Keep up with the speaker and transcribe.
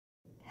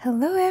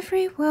Hello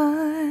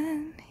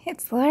everyone,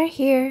 it's Laura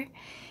here,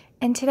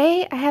 and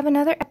today I have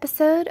another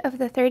episode of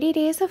the 30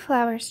 Days of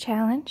Flowers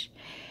challenge.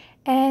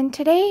 And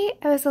today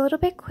I was a little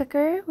bit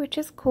quicker, which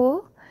is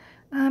cool.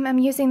 I'm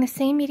using the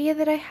same media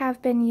that I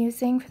have been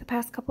using for the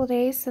past couple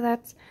days, so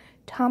that's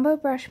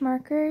Tombow brush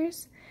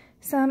markers,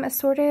 some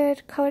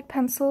assorted colored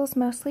pencils,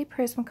 mostly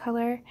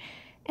Prismacolor,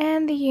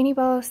 and the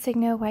Uniball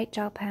Signo white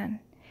gel pen.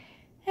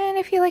 And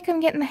I feel like I'm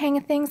getting the hang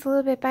of things a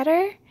little bit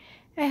better.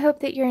 I hope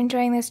that you're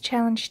enjoying this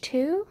challenge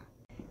too.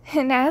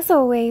 And as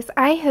always,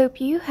 I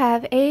hope you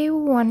have a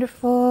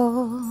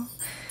wonderful,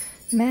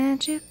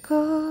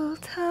 magical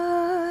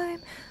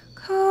time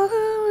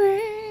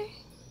coloring.